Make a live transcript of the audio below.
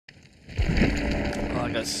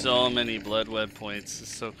I got so many blood web points.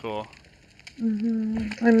 It's so cool.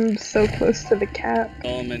 I'm so close to the cap.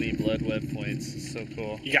 So many blood web points. It's so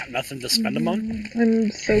cool. You got nothing to spend them on?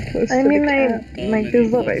 I'm so close to the cap. Like,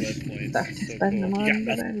 there's a lot of stuff to So spend them cool. on,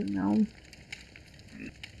 but I don't know.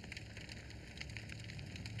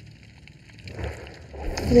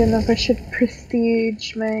 I don't know if I should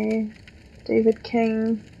prestige my David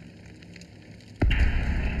King.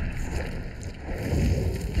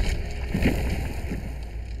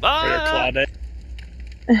 For your Claude.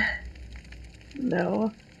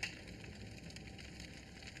 No.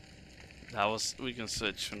 We can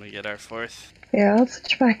switch when we get our 4th. Yeah, I'll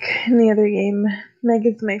switch back in the other game. Meg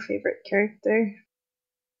is my favorite character.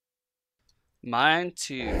 Mine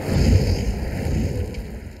too.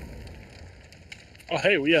 Oh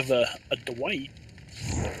hey, we have a Dwight.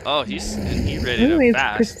 Oh, he ready to He's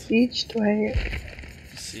fast. prestige Dwight.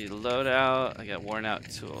 Let's see, loadout. I got worn out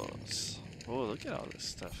tools. Oh, look at all this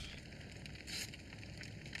stuff.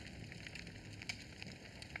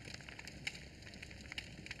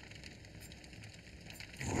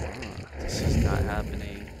 This is not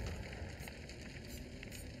happening.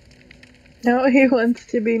 No, he wants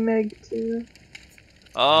to be Meg too.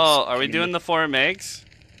 Oh, are we doing the 4 megs?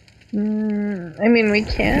 I mean, we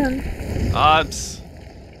can. Obs.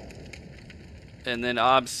 And then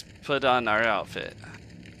Obs put on our outfit.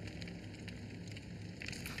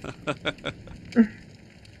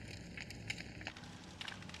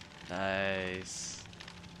 Nice.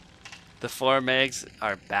 The 4 megs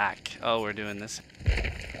are back. Oh, we're doing this.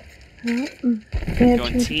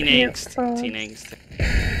 Going teen angst. Teen angst.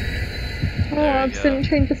 Oh, Obs didn't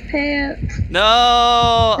change his pants. No,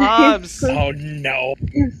 Obs. Oh no.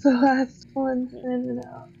 It's the last one.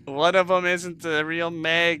 No. One of them isn't the real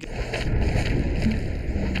Meg.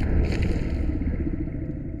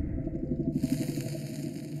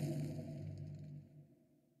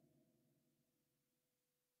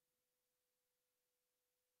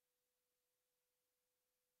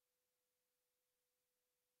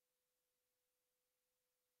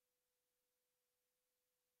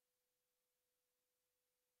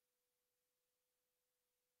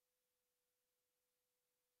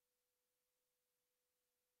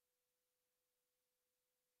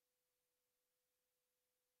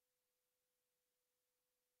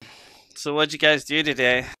 So what'd you guys do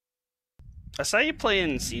today? I saw you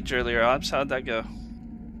playing Siege earlier, Obs. How'd that go?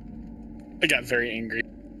 I got very angry.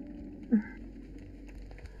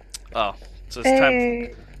 Oh, so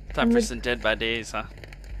it's time for some Dead by Days, huh?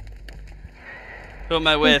 Who am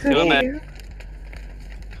I with? Who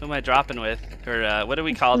am I dropping with? Or what do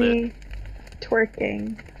we call it?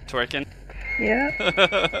 Twerking. Twerking? Yeah.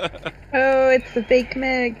 Oh, it's the fake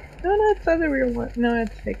Meg. No, that's the other real one. No,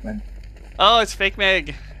 it's fake one. Oh, it's fake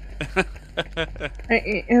Meg.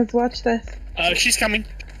 Let's watch this. She's coming.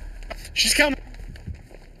 She's coming.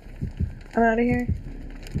 I'm out of here.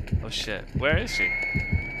 Oh shit, where is she?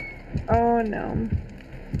 Oh no.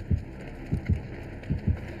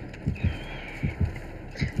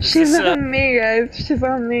 She's on me, guys. She's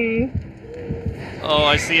on me. Oh,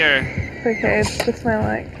 I see her. It's okay, it's just my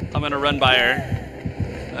luck. I'm gonna run by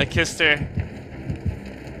her. I kissed her.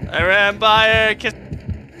 I ran by her. Kissed.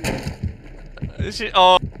 She.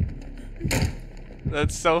 Oh.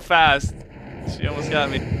 That's so fast. She almost got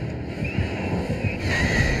me.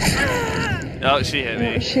 Oh, she hit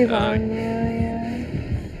me. She's on you,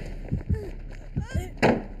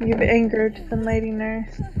 yeah. You've angered the mighty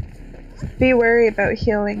nurse. Be wary about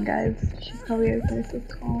healing, guys. She probably has nurses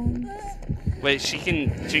calling. Wait, she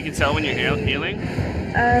can tell when you're healing?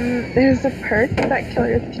 There's a perk that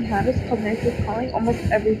killers can have. It's called nurses calling. Almost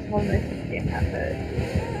every single nurses game has it,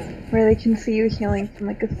 where they can see you healing from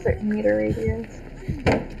like a certain meter radius.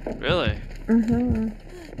 Really?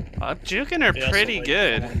 I'm juking her pretty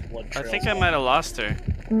good. I think I might have lost her.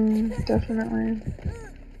 Definitely.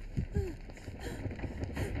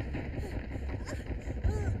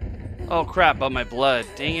 Oh crap, about my blood.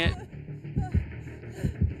 Dang it.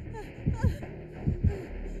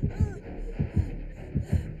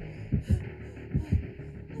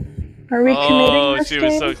 Are we committing this she game?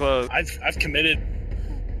 was so close. I've committed.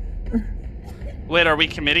 Wait, are we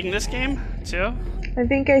committing this game too? I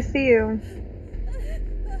think I see you.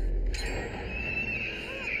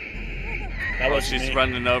 That was she's me.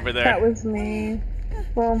 running over there. That was me.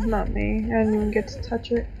 Well, not me. I didn't even get to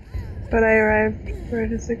touch it. But I arrived right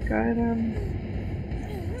as it got,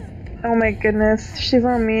 Oh my goodness, she's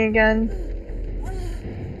on me again.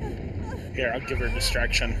 Here, I'll give her a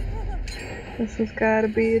distraction. This has gotta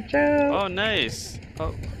be a joke. Oh, nice.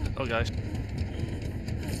 Oh gosh.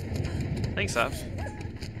 Thanks, Ops.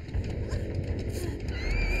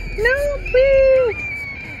 No, please!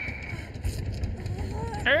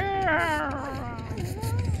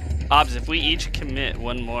 Obs, if we each commit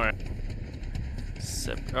one more,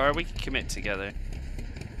 or we can commit together.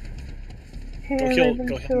 Hey, Go I kill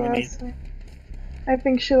think she my mate. lost me. I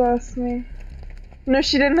think she lost me. No,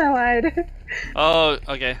 she didn't. I lied. Oh,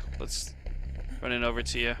 okay. Let's run it over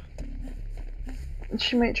to you.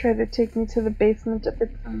 She might try to take me to the basement if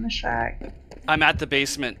it's in the shack. I'm at the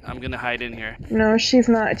basement. I'm gonna hide in here. No, she's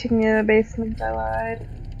not taking me to the basement. I lied.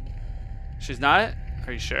 She's not?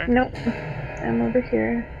 Are you sure? Nope. I'm over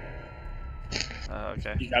here. Oh,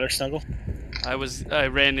 okay. You got her, Snuggle? I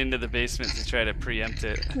ran into the basement to try to preempt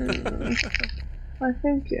it. Why,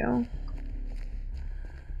 thank you.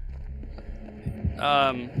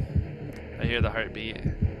 I hear the heartbeat.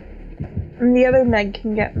 And the other Meg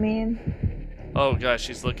can get me. Oh gosh,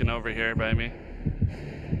 she's looking over here by me.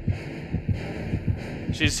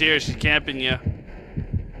 She's here, she's camping you.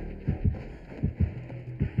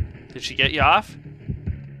 Did she get you off?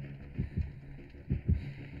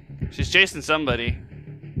 She's chasing somebody.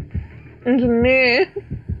 It's me.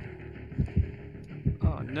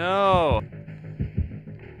 Oh no.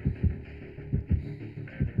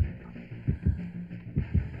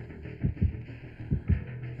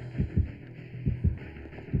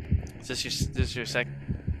 Is this your second?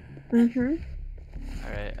 Mm-hmm.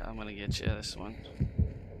 Alright, I'm gonna get you this one.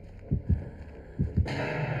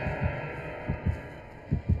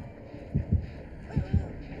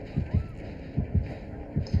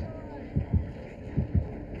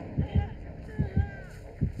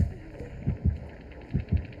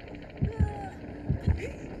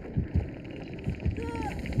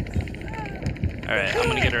 Alright, I'm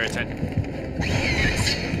gonna get her attention.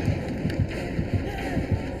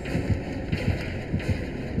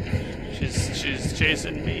 She's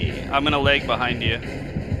chasing me. I'm gonna leg behind you.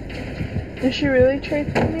 Is she really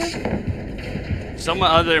chasing you? Some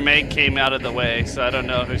other Meg came out of the way, so I don't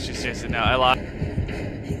know who she's chasing now. I lost.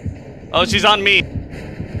 Oh, she's on me.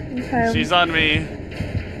 Okay. She's on me.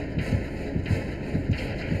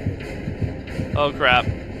 Oh crap.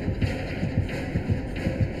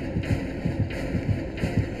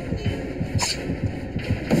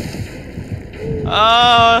 Oh,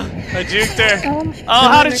 I juked her. Oh,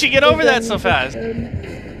 how did she get over that so fast?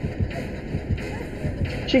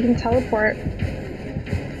 She can teleport.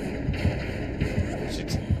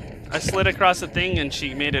 I slid across the thing and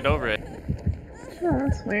she made it over it. Oh,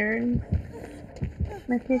 that's weird.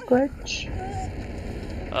 Might be a glitch.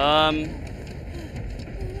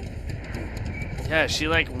 Yeah, she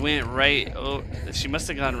like went right. Oh, she must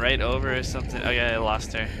have gone right over or something. Oh yeah, I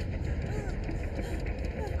lost her.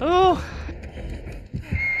 Oh.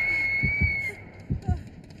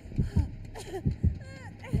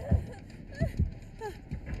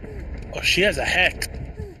 Oh, she has a hex.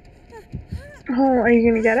 Oh, are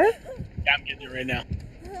you gonna get it? Yeah, I'm getting it right now.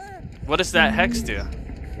 What does that hex do?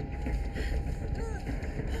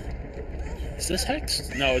 Is this hex?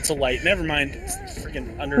 No, it's a light. Never mind. It's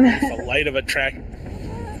freaking underneath the light of a track.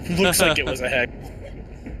 Looks like it was a hex.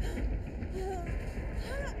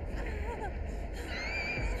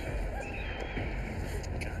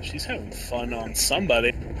 God, she's having fun on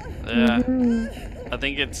somebody. Yeah. I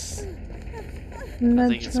think it's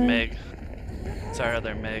Meg. It's our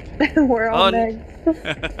other Meg. We're all Meg.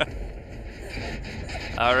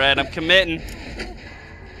 Alright, I'm committing.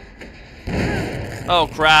 Oh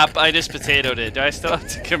crap, I just potatoed it. Do I still have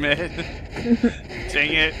to commit?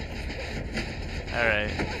 Dang it.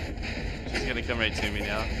 Alright. She's gonna come right to me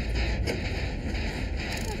now.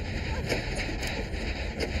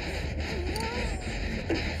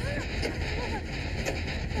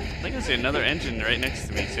 I think I see another engine right next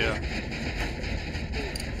to me too.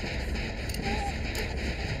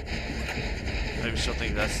 Maybe she'll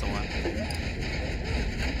think that's the one.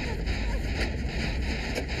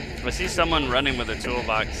 I see someone running with a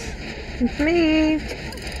toolbox. It's me.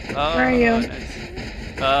 Oh, where are you? Nice.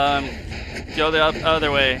 Go the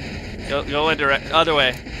other way. Go a other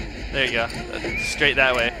way. There you go. Straight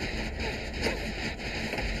that way.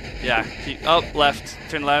 Yeah. Keep, oh, left.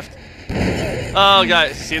 Turn left. Oh,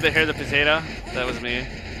 guys, see the potato? That was me.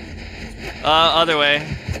 Other way.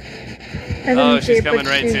 Oh, she's coming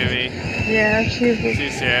right to me. Yeah,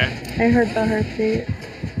 she's here. I heard the heartbeat.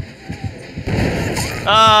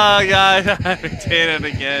 Oh, God, I potatoed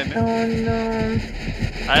again. Oh, no.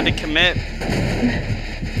 I had to commit.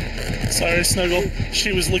 Sorry, Snuggle.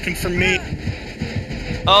 She was looking for me.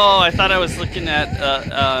 Oh, I thought I was looking at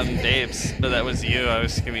Dave's, but that was you. I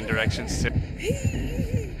was giving directions to.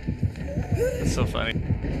 That's so funny.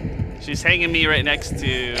 She's hanging me right next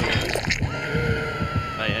to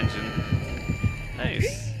my engine.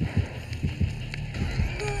 Nice.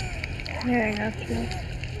 Yeah, I got you.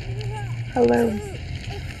 Hello.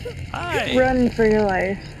 Hi. Run for your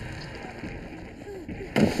life.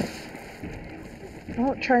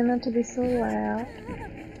 Oh, try not to be so loud.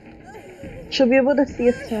 She'll be able to see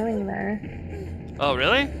us healing there. Oh,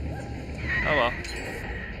 really? Oh, well.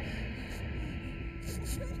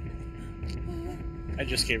 I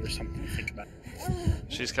just gave her something to think about.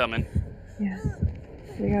 She's coming. Yeah.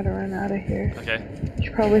 We gotta run out of here. Okay. She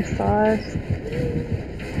probably saw us.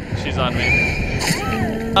 She's on me.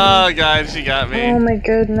 Oh, God, she got me. Oh my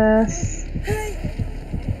goodness.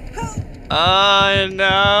 Oh,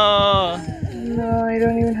 no. No, I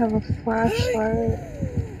don't even have a flashlight.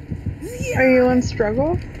 Are you in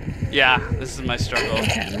struggle? Yeah, this is my struggle.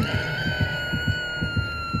 Okay.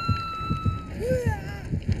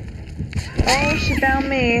 Oh, she found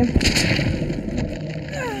me.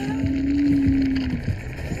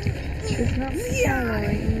 She's not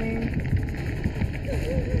following me.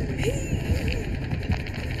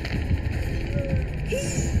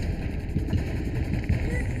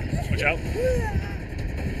 Watch out.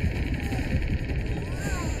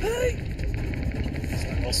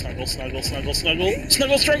 Snuggle, snuggle, snuggle, snuggle, snuggle,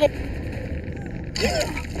 snuggle, struggle!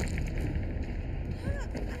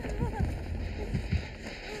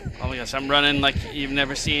 Oh my gosh, I'm running like you've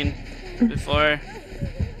never seen before.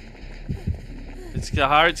 The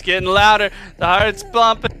heart's getting louder. The heart's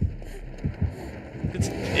bumping.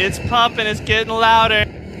 It's pumping. It's getting louder.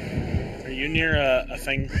 Are you near a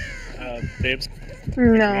thing, babes?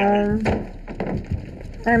 No.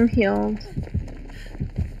 I'm healed.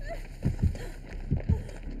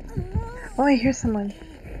 Oh, I hear someone.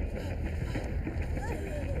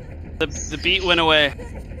 The beat went away.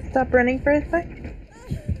 Stop running for a sec.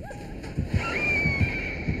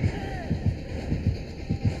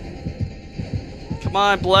 Come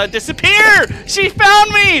on, blood, disappear! She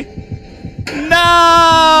found me! No!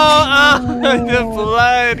 Oh, the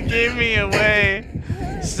blood gave me away.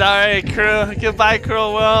 Sorry, crew. Goodbye,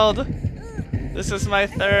 cruel world. This is my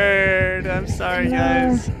third. I'm sorry,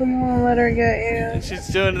 guys. We won't let her get you. She's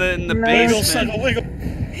doing it in the No. basement. Wiggle.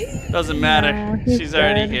 Doesn't matter. No, he's She's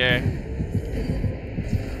already dead.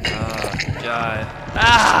 here. Oh, God.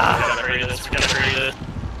 Ah!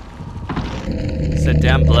 It's a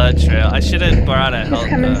damn blood trail. I should have brought a She's help.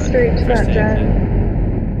 coming straight to first that aid jet. kit.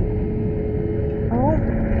 Oh,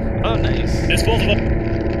 Oh, nice. It's both of them.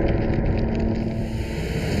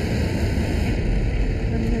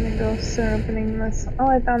 I'm gonna go start opening this. Oh,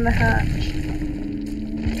 I found the hatch.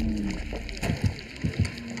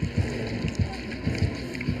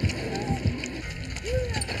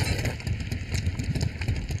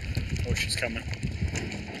 Oh, she's coming.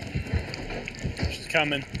 She's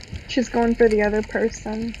coming. She's going for the other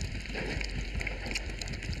person.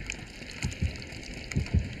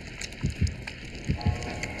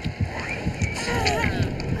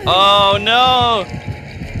 Oh, no!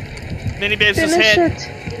 Mini Babes was Finish hit.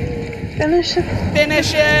 it! Finish it!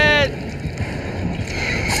 Finish it!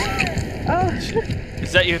 Oh!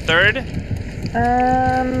 Is that your third?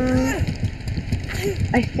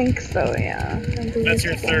 I think so, yeah. That's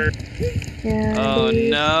your third. Yeah. I Oh,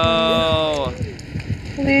 believe no.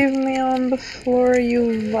 so. Leave me on the floor,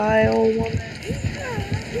 you vile woman.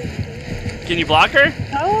 Can you block her?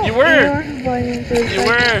 Oh, You were. blinding for a You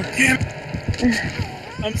second.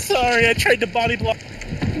 were. I'm sorry, I tried to body block.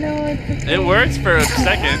 No, it's okay. It worked for a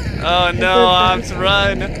second. Oh, no. Obs,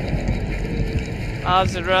 run.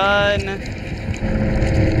 Obs, run.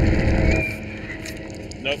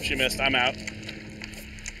 Nope, she missed. I'm out.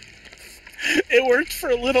 It worked for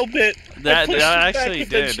a little bit. That I pushed her actually back,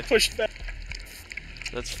 but then did. she pushed back.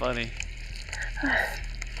 That's funny.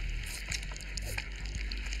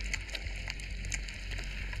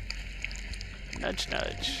 Nudge,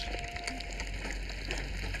 nudge.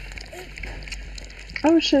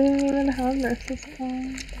 Oh, she didn't even have nurses call.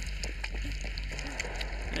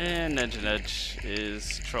 And nudge, nudge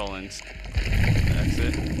is trolling. That's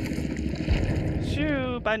it.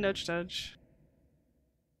 Shoo, bye, nudge, nudge.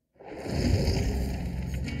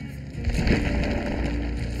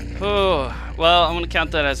 Oh, well, I'm gonna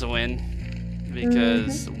count that as a win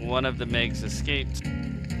because one of the Megs escaped.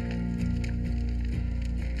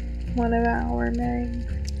 One of our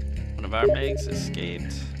Megs. One of our Megs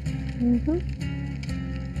escaped.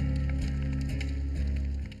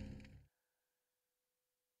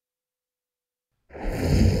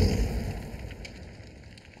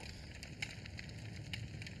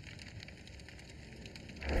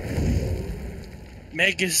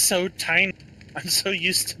 Meg is so tiny. I'm so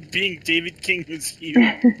used to being David King who's huge.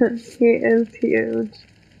 He is huge.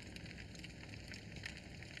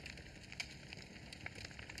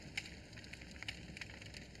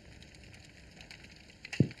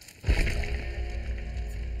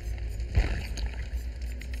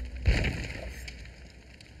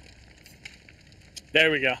 There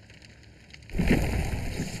we go.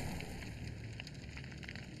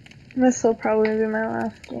 This will probably be my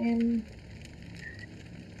last game.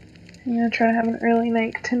 I'm gonna try to have an early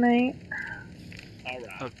night tonight.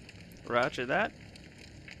 Alright. Roger that.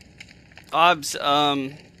 Let's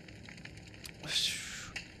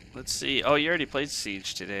see. Oh, you already played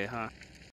Siege today, huh?